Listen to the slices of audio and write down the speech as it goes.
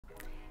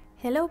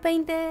Hello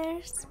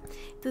painters!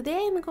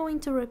 Today I'm going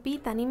to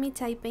repeat an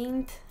image I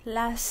painted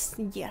last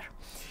year.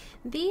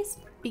 This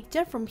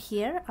picture from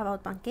here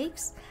about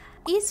pancakes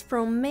is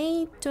from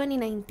May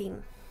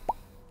 2019.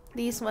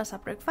 This was a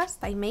breakfast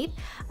I made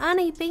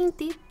and I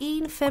painted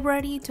in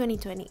February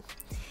 2020.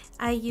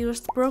 I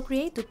used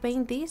Procreate to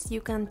paint this,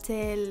 you can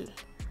tell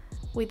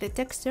with the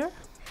texture,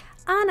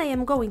 and I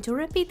am going to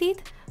repeat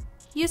it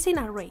using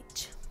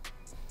ArtRage.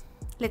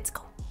 Let's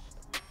go!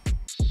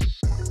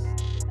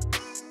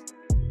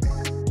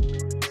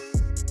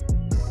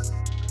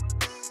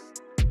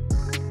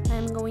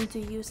 I'm going to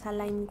use a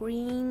lime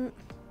green,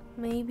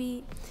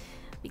 maybe,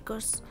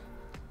 because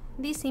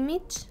this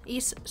image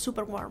is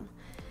super warm.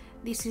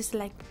 This is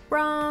like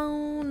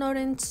brown,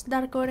 orange,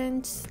 dark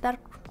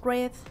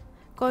red,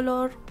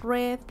 color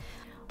red.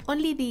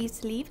 Only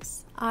these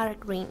leaves are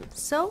green.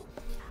 So,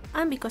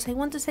 and because I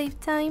want to save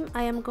time,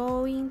 I am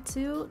going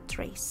to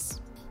trace.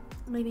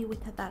 Maybe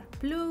with a dark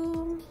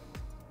blue,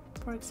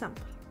 for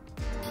example.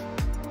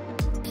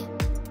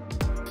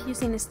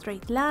 Using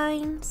straight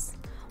lines,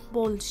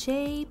 bold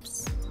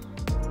shapes.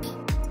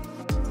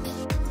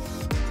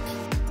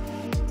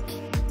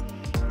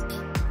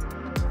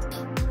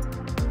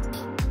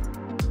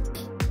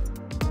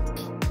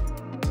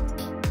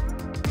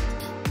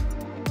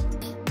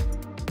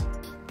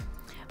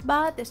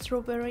 But the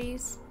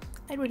strawberries,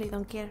 I really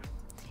don't care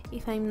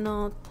if I'm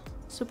not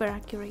super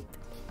accurate.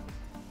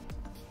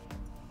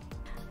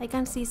 I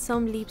can see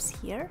some leaves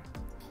here.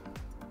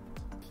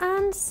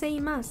 And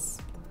same as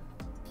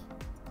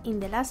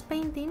in the last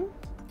painting,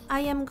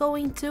 I am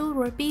going to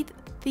repeat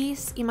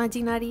this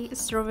imaginary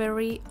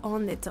strawberry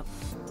on the top.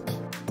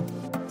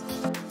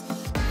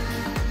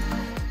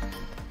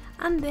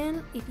 And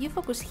then, if you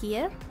focus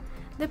here,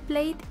 the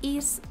plate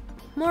is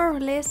more or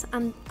less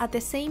at the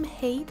same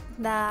height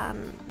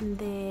than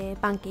the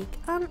pancake,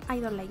 and I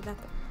don't like that.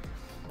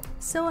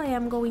 So I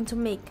am going to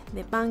make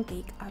the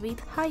pancake a bit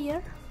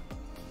higher,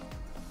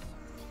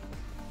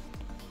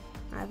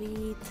 a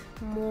bit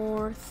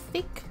more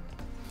thick,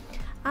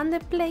 and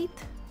the plate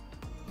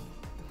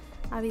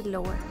a bit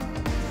lower.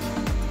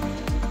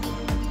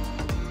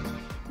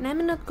 And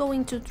I'm not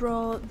going to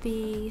draw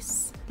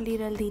this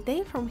little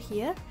detail from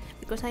here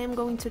because I am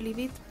going to leave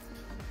it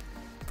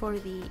for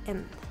the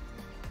end.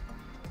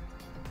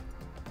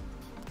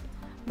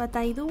 But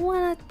I do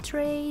want to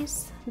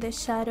trace the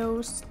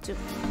shadows too.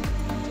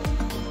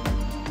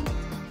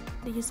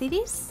 Do you see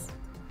this?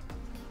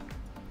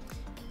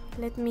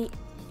 Let me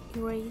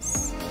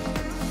erase.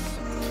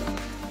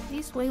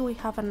 This way we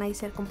have a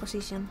nicer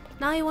composition.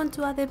 Now I want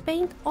to add the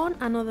paint on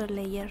another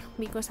layer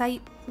because I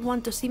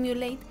want to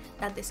simulate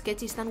that the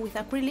sketch is done with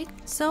acrylic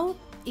so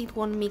it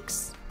won't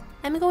mix.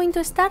 I'm going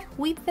to start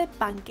with the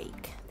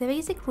pancake. The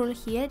basic rule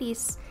here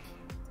is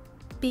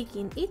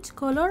picking each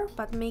color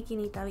but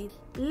making it a bit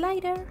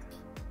lighter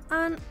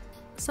and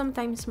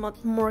sometimes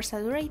more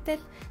saturated,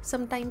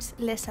 sometimes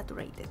less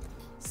saturated.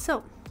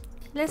 So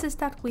let's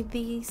start with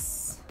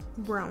this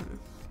brown.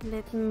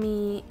 Let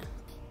me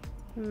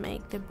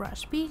make the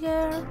brush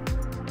bigger,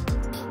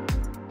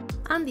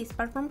 and this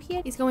part from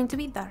here is going to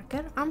be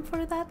darker, and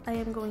for that I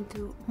am going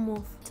to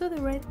move to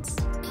the reds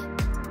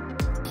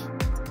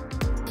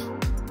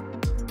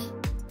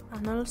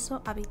and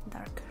also a bit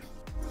darker.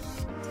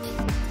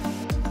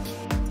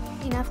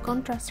 Enough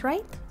contrast,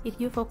 right? If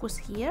you focus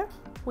here,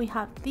 we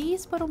have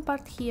this bottom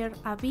part here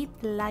a bit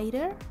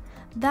lighter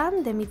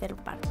than the middle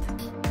part.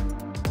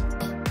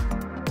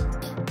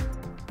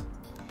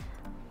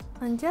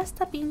 And just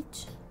a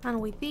pinch,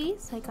 and with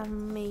this I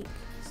can make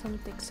some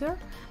texture,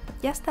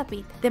 but just a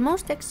bit. The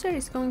most texture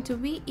is going to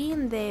be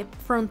in the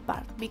front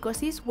part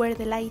because it's where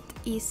the light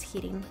is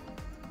hitting.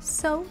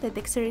 So the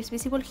texture is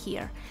visible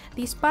here.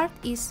 This part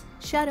is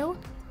shadowed,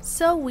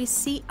 so we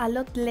see a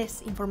lot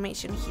less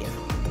information here.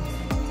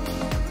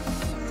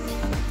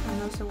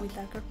 And also with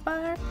darker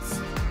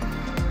parts.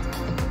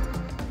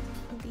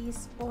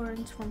 This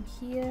orange from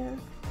here.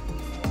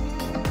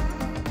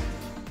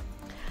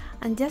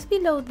 And just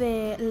below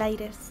the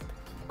lightest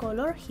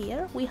color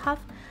here, we have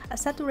a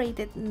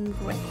saturated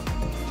red.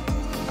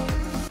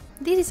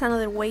 This is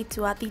another way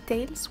to add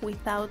details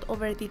without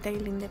over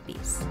detailing the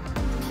piece.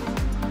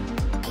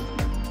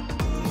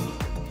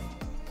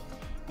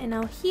 And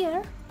now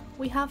here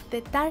we have the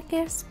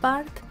darkest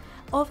part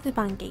of the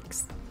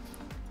pancakes.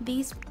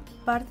 This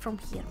part from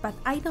here, but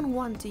I don't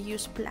want to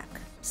use black.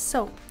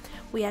 So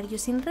we are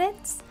using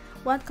reds.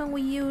 What can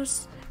we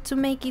use to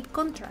make it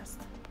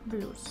contrast?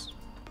 Blues.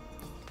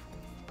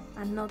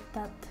 And not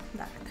that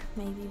dark.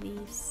 Maybe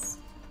this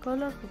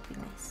color would be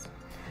nice.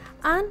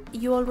 And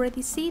you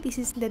already see this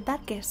is the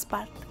darkest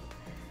part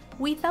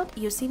without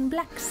using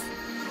blacks.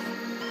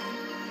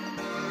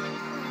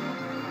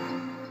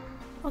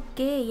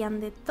 Okay,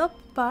 and the top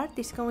part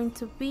is going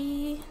to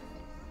be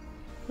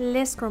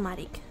less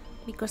chromatic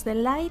because the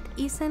light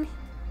isn't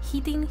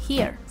hitting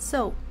here.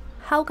 So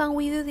how can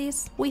we do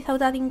this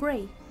without adding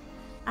gray?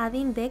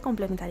 Adding the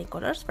complementary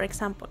colors. For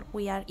example,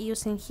 we are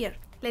using here.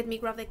 Let me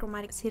grab the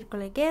chromatic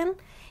circle again.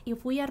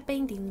 If we are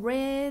painting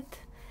red,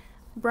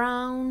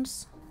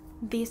 browns,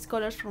 these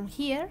colors from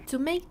here. To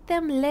make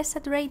them less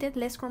saturated,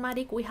 less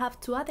chromatic, we have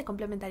to add the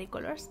complementary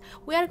colors.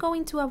 We are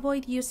going to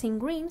avoid using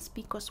greens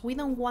because we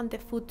don't want the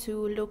food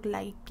to look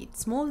like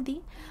it's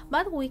moldy,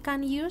 but we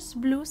can use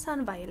blues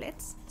and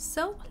violets.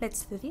 So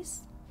let's do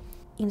this.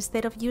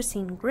 Instead of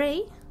using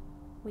gray,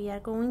 we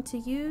are going to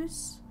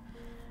use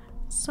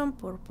some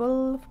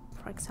purple,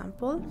 for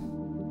example,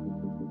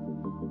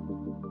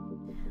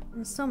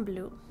 and some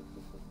blue.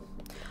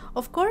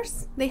 Of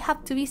course, they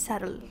have to be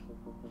subtle.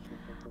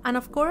 And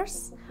of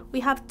course, we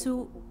have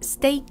to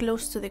stay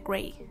close to the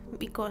gray,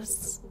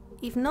 because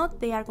if not,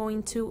 they are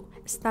going to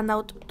stand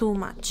out too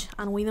much,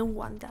 and we don't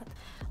want that.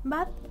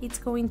 But it's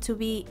going to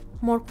be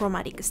more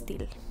chromatic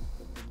still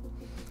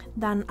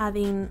than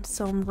adding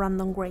some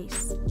random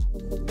grays.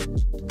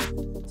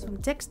 Some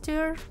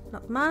texture,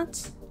 not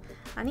much,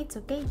 and it's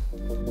okay.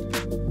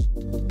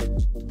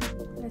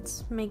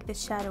 Let's make the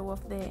shadow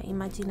of the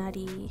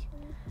imaginary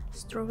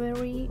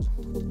strawberry.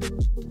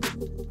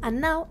 And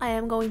now I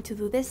am going to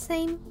do the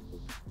same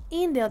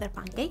in the other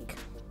pancake,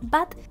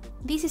 but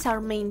this is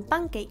our main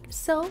pancake,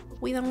 so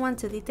we don't want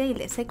to detail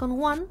the second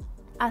one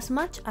as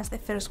much as the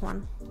first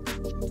one.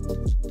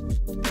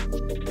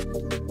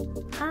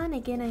 And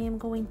again, I am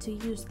going to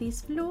use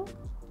this blue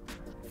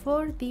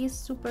for this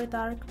super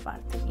dark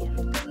part here,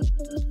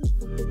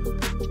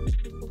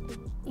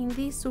 in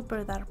these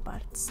super dark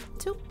parts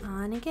too,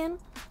 and again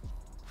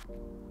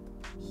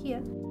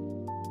here.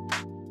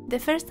 The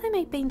first time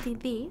I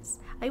painted this,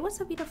 I was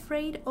a bit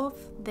afraid of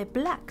the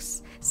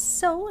blacks,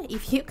 so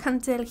if you can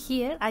tell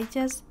here, I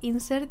just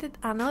inserted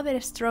another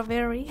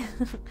strawberry,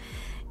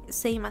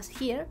 same as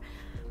here,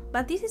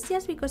 but this is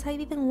just because I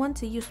didn't want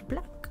to use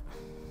black.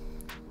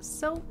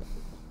 So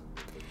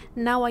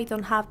now I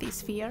don't have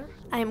this fear.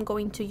 I am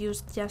going to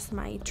use just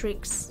my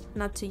tricks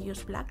not to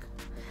use black,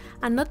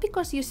 and not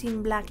because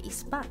using black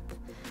is bad,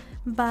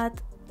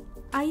 but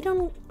I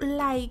don't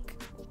like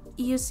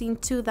using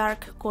too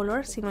dark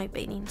colors in my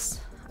paintings.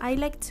 I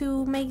like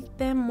to make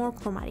them more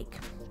chromatic.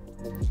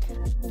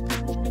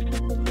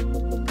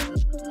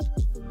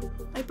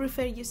 I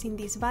prefer using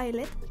this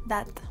violet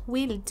that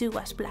will do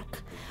as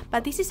black,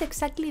 but this is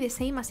exactly the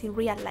same as in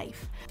real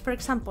life. For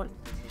example,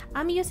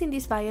 I'm using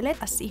this violet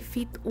as if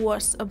it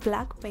was a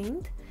black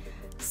paint,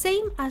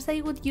 same as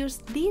I would use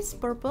this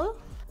purple.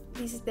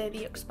 This is the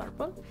Diox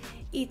purple.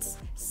 It's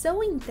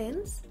so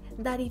intense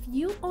that if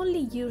you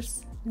only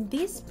use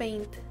this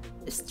paint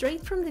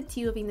straight from the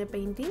tube in the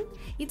painting,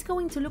 it's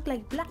going to look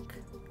like black.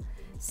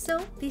 So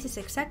this is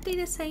exactly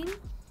the same,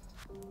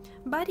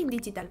 but in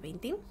digital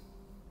painting.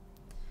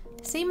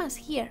 Same as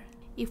here.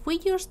 If we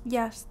use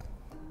just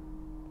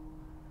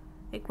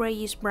a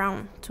grayish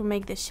brown to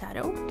make the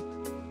shadow,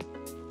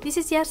 this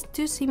is just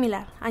too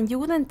similar, and you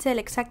wouldn't tell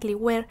exactly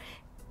where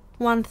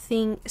one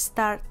thing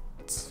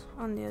starts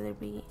on the other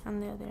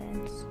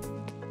ends.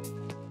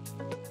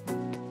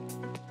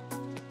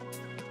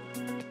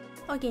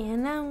 Okay,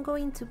 and now I'm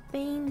going to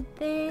paint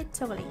the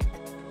chocolate.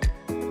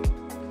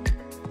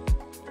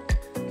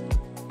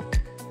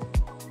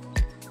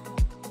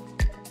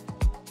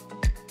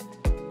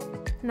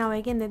 Now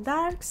again the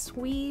darks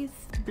with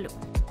blue.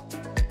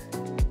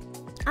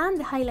 And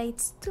the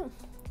highlights too.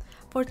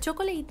 For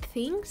chocolate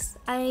things,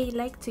 I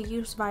like to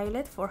use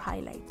violet for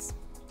highlights.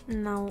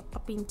 Now a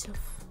pinch of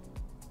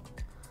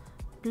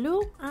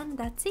blue, and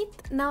that's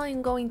it. Now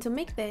I'm going to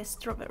make the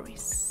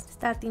strawberries.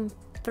 Starting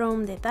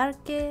from the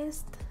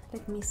darkest.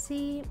 Let me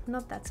see,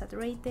 not that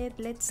saturated.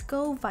 Let's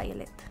go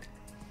violet.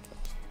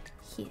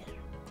 Here.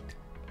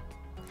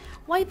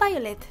 Why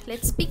violet?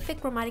 Let's pick the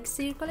chromatic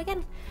circle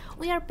again.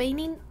 We are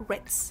painting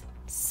reds.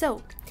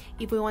 So,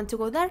 if we want to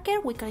go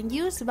darker, we can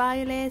use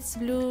violets,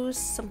 blues,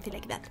 something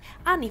like that.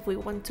 And if we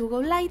want to go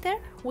lighter,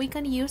 we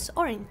can use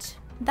orange.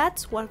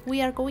 That's what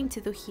we are going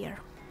to do here.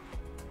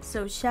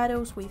 So,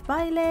 shadows with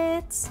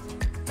violets.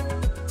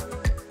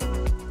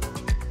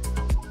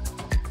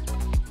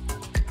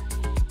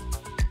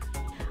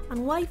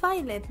 And why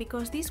violet?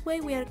 Because this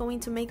way we are going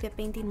to make the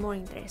painting more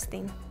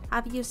interesting.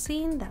 Have you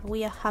seen that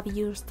we have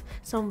used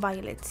some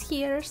violets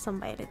here, some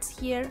violets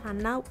here, and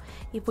now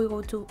if we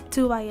go to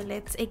two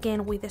violets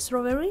again with the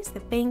strawberries, the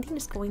painting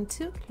is going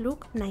to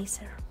look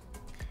nicer.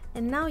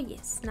 And now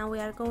yes, now we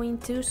are going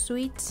to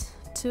switch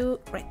to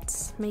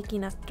reds,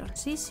 making a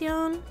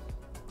transition.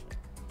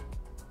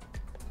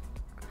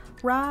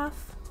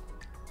 Rough.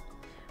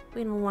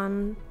 We don't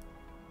want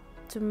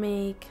to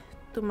make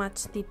too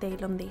much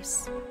detail on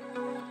this.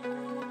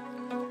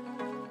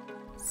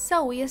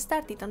 So we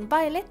started on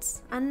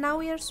violets and now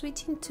we are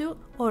switching to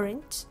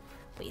orange.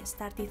 We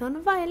started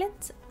on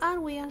violets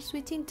and we are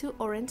switching to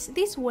orange.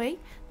 This way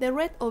the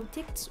red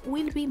objects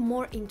will be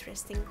more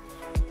interesting.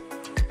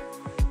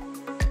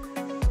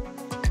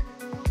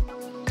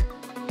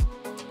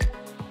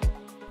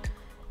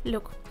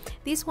 Look,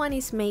 this one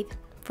is made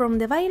from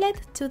the violet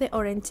to the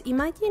orange.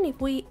 Imagine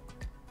if we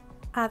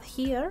add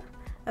here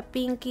a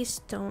pinkish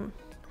tone,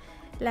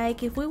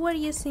 like if we were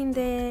using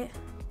the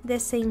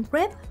same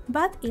red,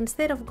 but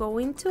instead of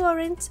going to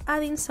orange,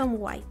 adding some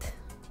white.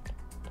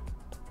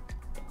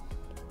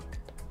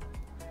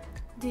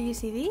 Do you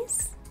see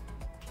this?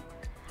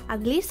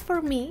 At least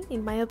for me,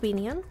 in my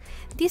opinion,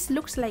 this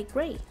looks like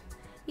gray.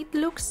 It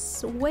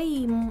looks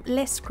way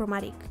less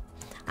chromatic,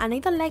 and I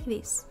don't like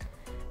this.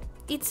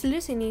 It's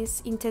losing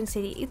its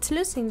intensity, it's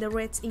losing the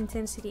red's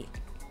intensity.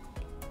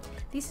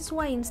 This is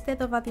why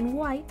instead of adding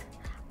white,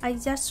 I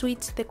just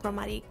switch the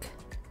chromatic,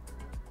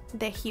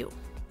 the hue.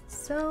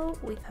 So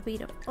with a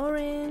bit of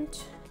orange,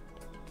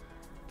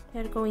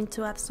 we are going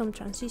to add some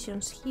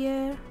transitions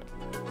here.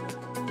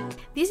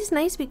 This is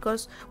nice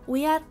because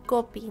we are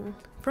copying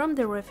from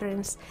the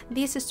reference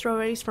these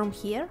strawberries from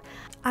here,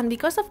 and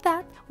because of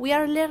that we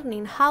are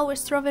learning how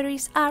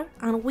strawberries are,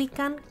 and we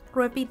can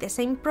repeat the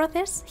same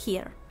process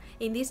here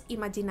in this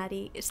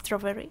imaginary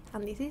strawberry,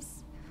 and this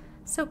is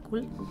so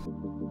cool.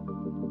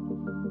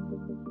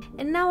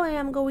 And now I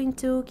am going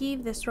to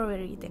give the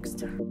strawberry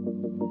texture.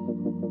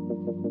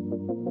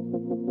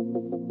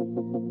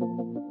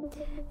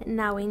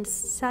 Now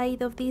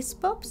inside of these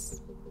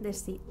pops, the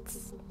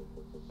seeds.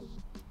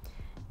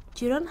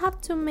 You don't have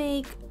to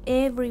make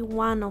every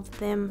one of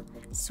them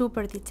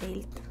super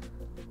detailed.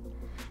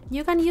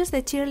 You can use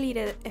the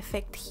cheerleader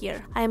effect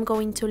here. I am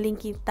going to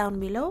link it down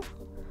below.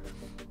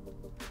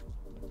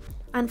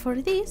 And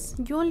for this,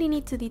 you only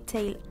need to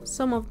detail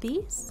some of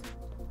these.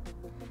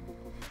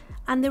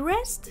 And the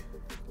rest,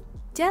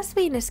 just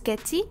being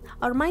sketchy,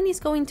 our mind is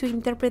going to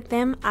interpret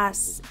them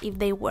as if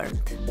they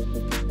weren't.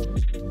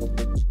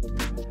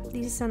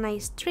 This is a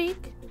nice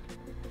trick,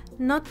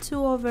 not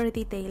to over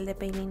detail the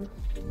painting.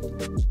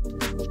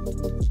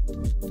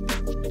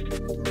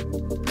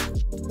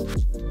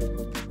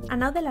 And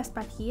now the last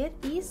part here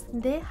is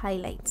the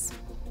highlights.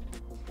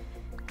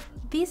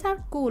 These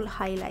are cool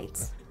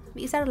highlights.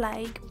 These are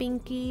like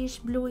pinkish,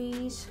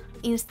 bluish.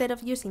 Instead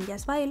of using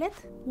just violet,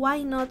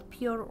 why not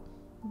pure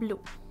blue?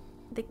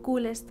 The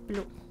coolest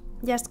blue.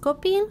 Just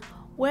copying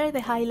where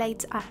the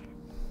highlights are.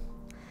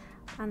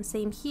 And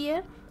same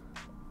here,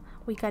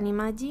 we can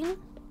imagine,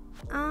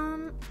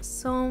 and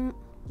some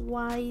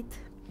white.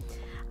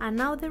 And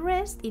now the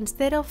rest,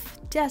 instead of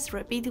just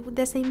repeating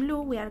the same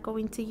blue, we are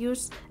going to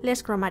use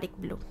less chromatic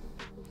blue.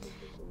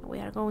 We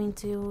are going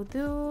to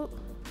do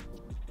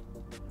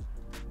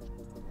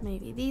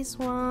maybe this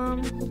one.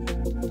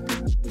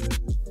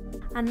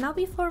 And now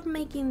before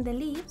making the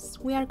leaves,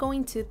 we are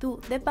going to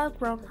do the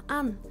background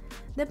and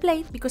the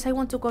plate, because I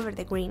want to cover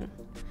the green.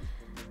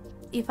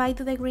 If I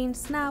do the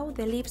greens now,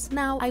 the leaves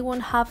now, I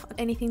won't have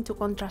anything to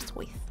contrast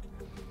with.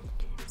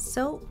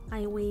 So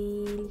I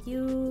will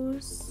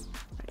use,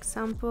 for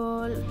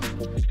example,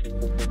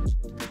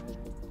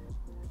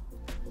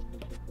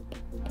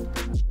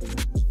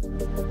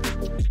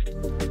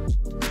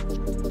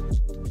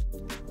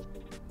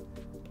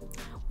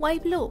 why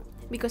blue?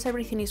 Because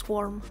everything is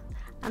warm,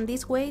 and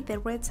this way the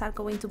reds are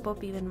going to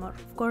pop even more.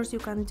 Of course, you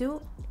can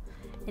do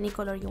any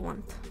color you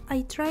want.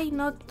 I try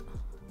not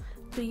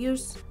to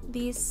use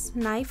this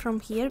knife from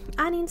here,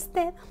 and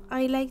instead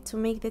I like to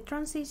make the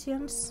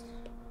transitions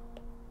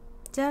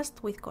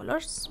just with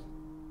colors.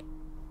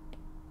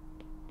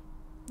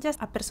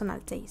 Just a personal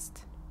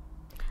taste.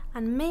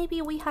 And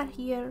maybe we have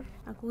here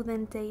a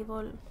wooden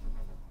table,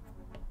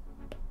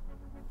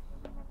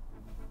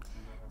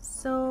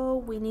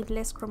 so we need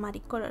less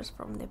chromatic colors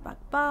from the back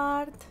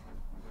part,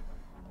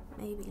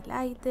 maybe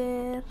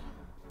lighter.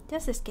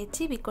 Just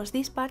sketchy, because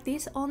this part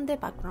is on the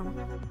background.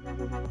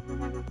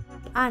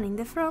 And in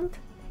the front,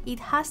 it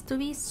has to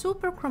be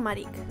super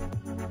chromatic.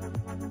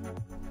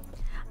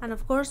 And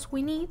of course,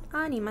 we need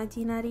an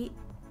imaginary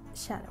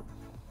shadow.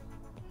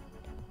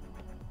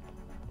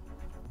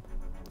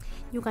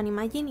 You can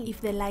imagine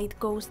if the light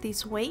goes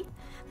this way,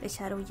 the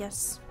shadow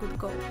just would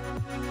go.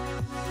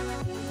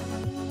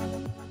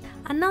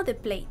 And now the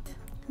plate.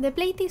 The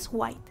plate is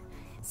white,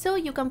 so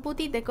you can put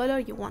it the color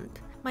you want.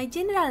 My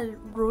general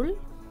rule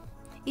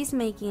is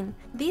making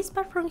this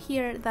part from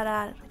here that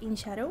are in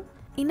shadow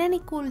in any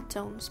cool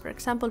tones, for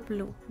example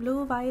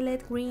blue,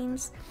 violet,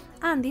 greens,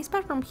 and this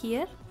part from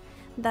here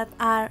that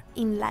are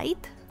in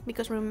light,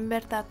 because remember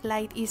that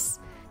light is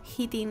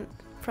hitting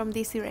from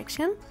this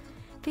direction.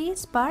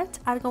 These parts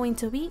are going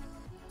to be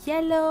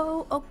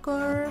yellow,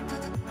 ochre.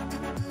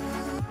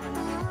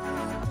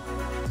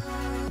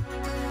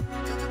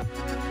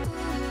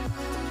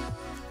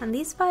 And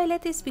this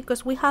violet is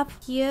because we have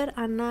here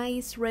a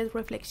nice red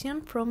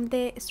reflection from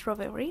the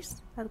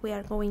strawberries that we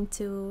are going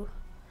to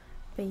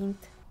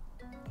paint.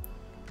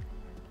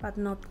 But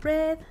not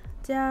red,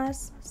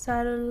 just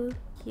subtle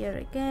here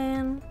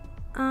again.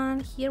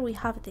 And here we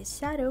have the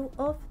shadow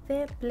of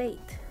the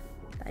plate.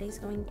 That is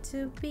going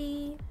to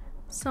be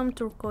some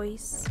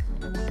turquoise.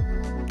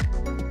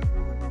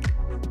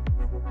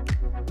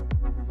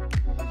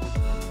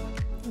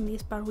 In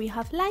this part we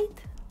have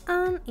light,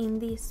 and in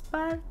this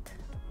part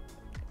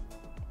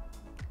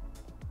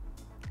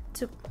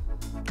too.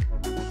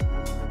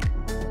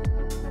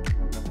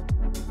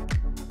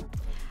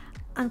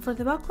 And for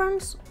the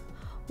backgrounds,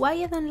 why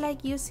I don't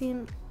like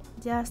using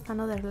just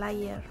another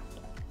layer.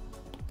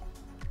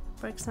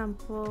 For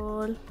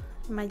example,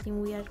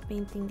 imagine we are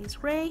painting this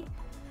gray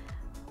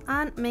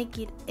and make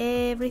it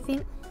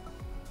everything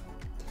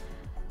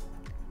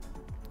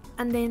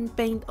and then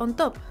paint on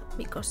top.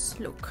 because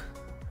look,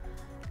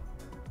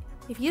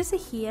 if you see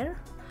here,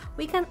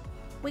 we can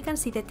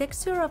see the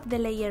texture of the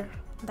layer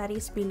that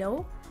is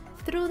below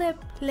through the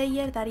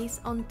layer that is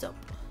on top.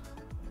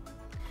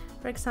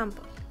 For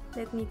example,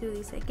 let me do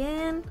this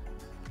again.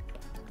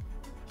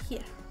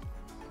 Here,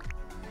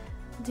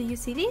 do you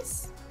see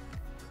this?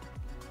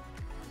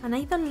 And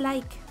I don't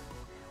like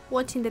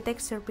watching the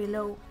texture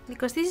below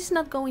because this is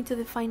not going to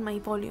define my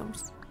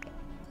volumes.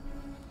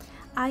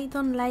 I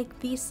don't like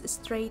this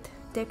straight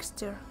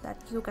texture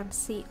that you can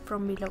see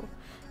from below,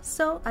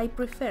 so I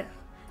prefer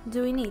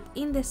doing it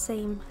in the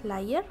same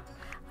layer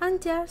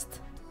and just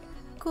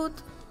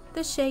cut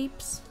the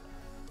shapes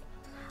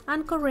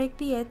and correct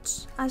the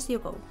edge as you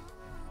go.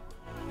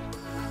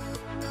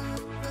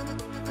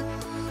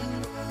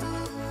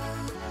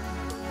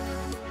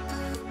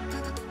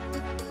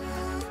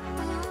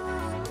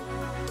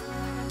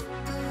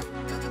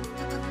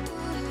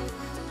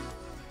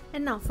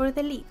 And now for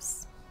the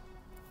leaves,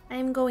 I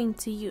am going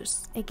to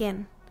use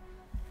again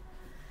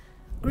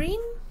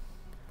green,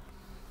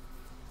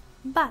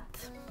 but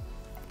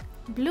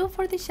blue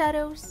for the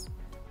shadows,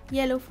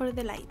 yellow for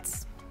the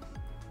lights.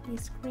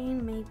 This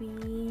green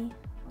maybe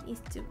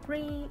is too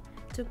green,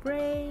 too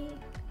gray.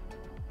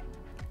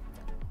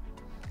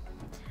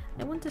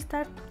 I want to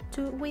start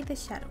with the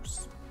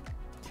shadows.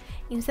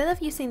 Instead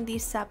of using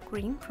this sap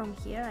green from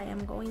here, I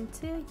am going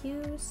to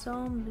use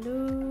some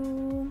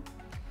blue.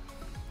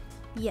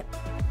 Yep.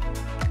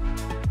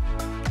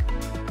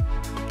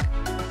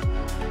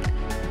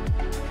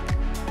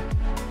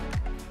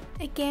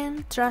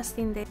 Again,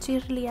 trusting the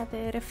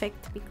cheerleader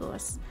effect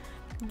because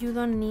you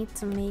don't need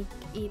to make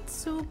it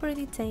super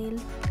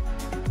detailed.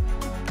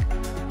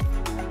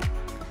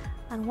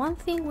 And one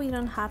thing we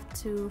don't have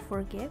to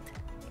forget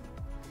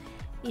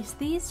is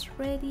this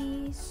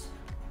reddish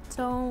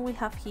tone we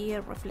have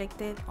here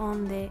reflected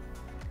on the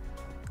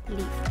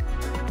leaf.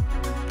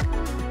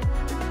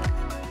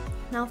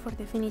 Now for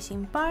the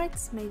finishing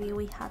parts, maybe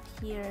we have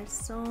here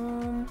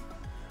some,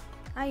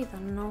 I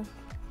don't know,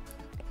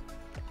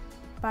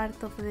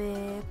 part of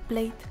the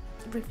plate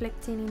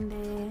reflecting in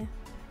the,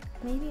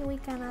 maybe we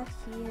can add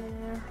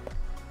here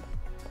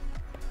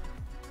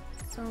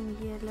some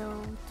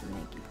yellow to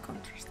make it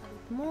contrast a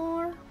bit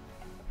more.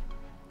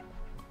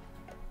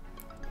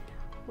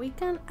 We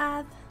can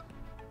add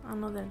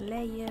another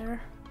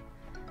layer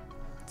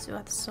to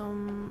add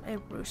some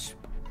airbrush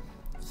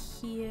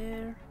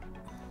here,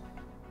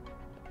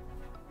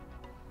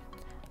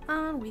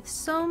 and with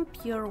some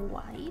pure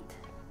white.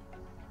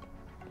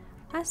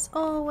 As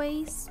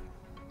always,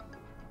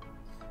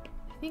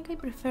 I think I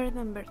prefer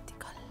them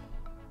vertical.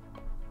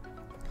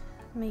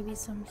 Maybe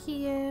some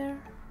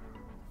here.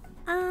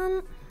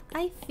 And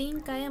I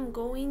think I am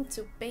going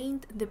to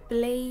paint the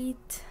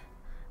plate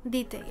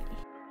detail.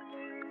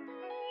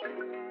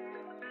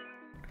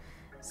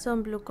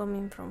 Some blue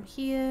coming from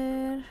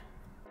here.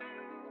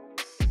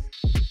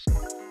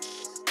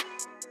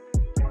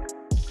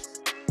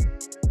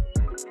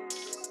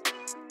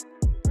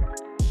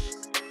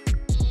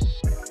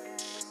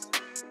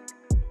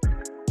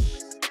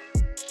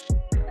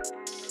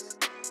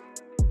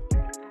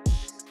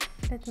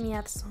 Let me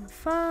add some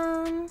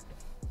fun.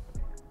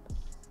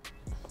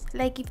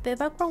 Like if the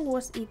background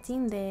was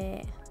eating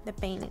the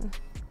painting.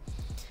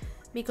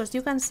 Because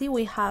you can see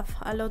we have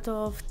a lot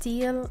of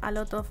teal, a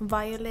lot of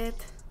violet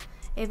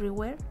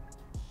everywhere.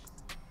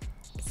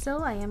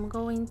 So I am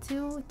going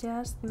to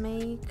just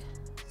make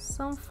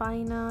some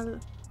final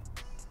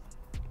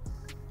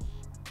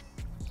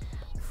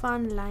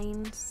fun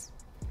lines.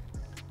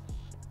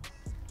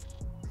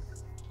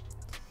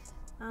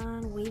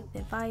 And with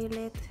the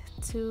violet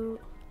too,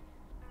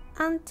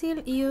 until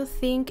you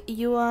think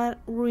you are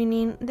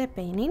ruining the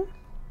painting,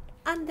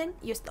 and then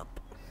you stop.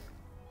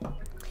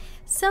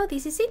 So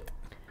this is it.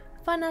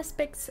 Fun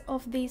aspects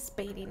of this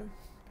painting.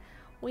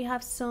 We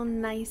have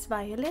some nice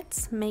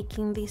violets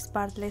making this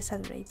part less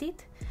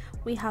saturated.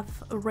 We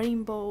have a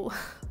rainbowish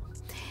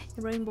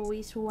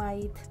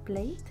white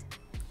plate.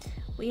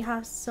 We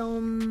have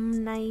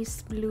some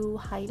nice blue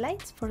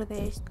highlights for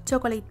the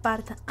chocolate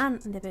part and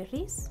the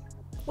berries.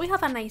 We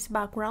have a nice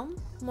background,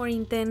 more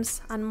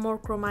intense and more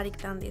chromatic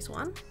than this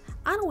one.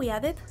 And we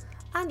added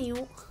a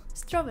new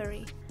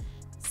strawberry.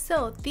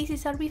 So this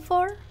is our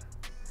before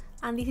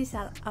and this is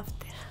our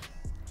after.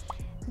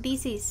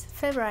 This is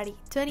February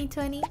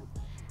 2020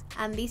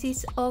 and this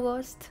is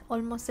August,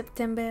 almost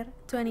September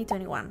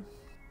 2021.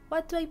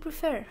 What do I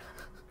prefer?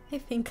 I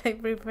think I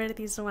prefer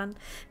this one.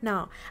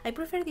 No, I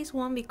prefer this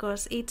one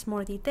because it's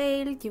more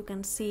detailed, you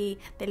can see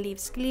the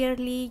leaves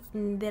clearly,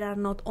 there are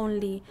not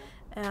only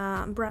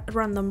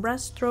random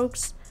brush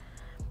strokes.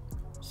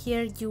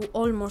 Here you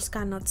almost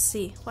cannot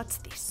see. What's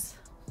this?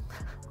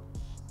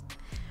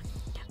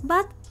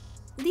 But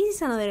this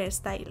is another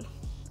style.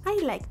 I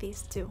like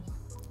this too.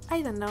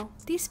 I don't know,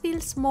 this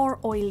feels more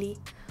oily,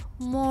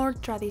 more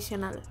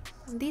traditional.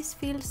 This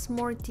feels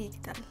more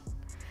digital.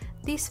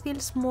 This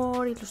feels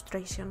more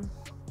illustration.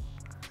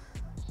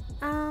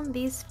 And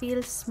this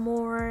feels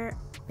more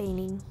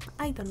painting.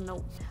 I don't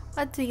know.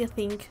 What do you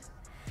think?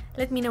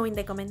 Let me know in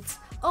the comments.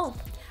 Oh,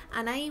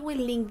 and I will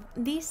link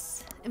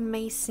this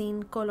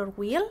amazing color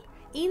wheel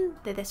in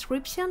the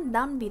description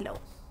down below.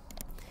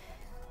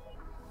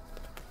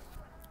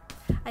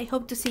 I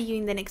hope to see you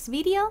in the next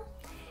video.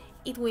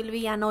 It will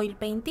be an oil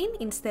painting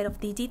instead of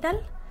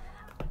digital,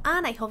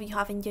 and I hope you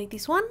have enjoyed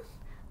this one.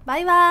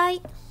 Bye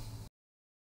bye!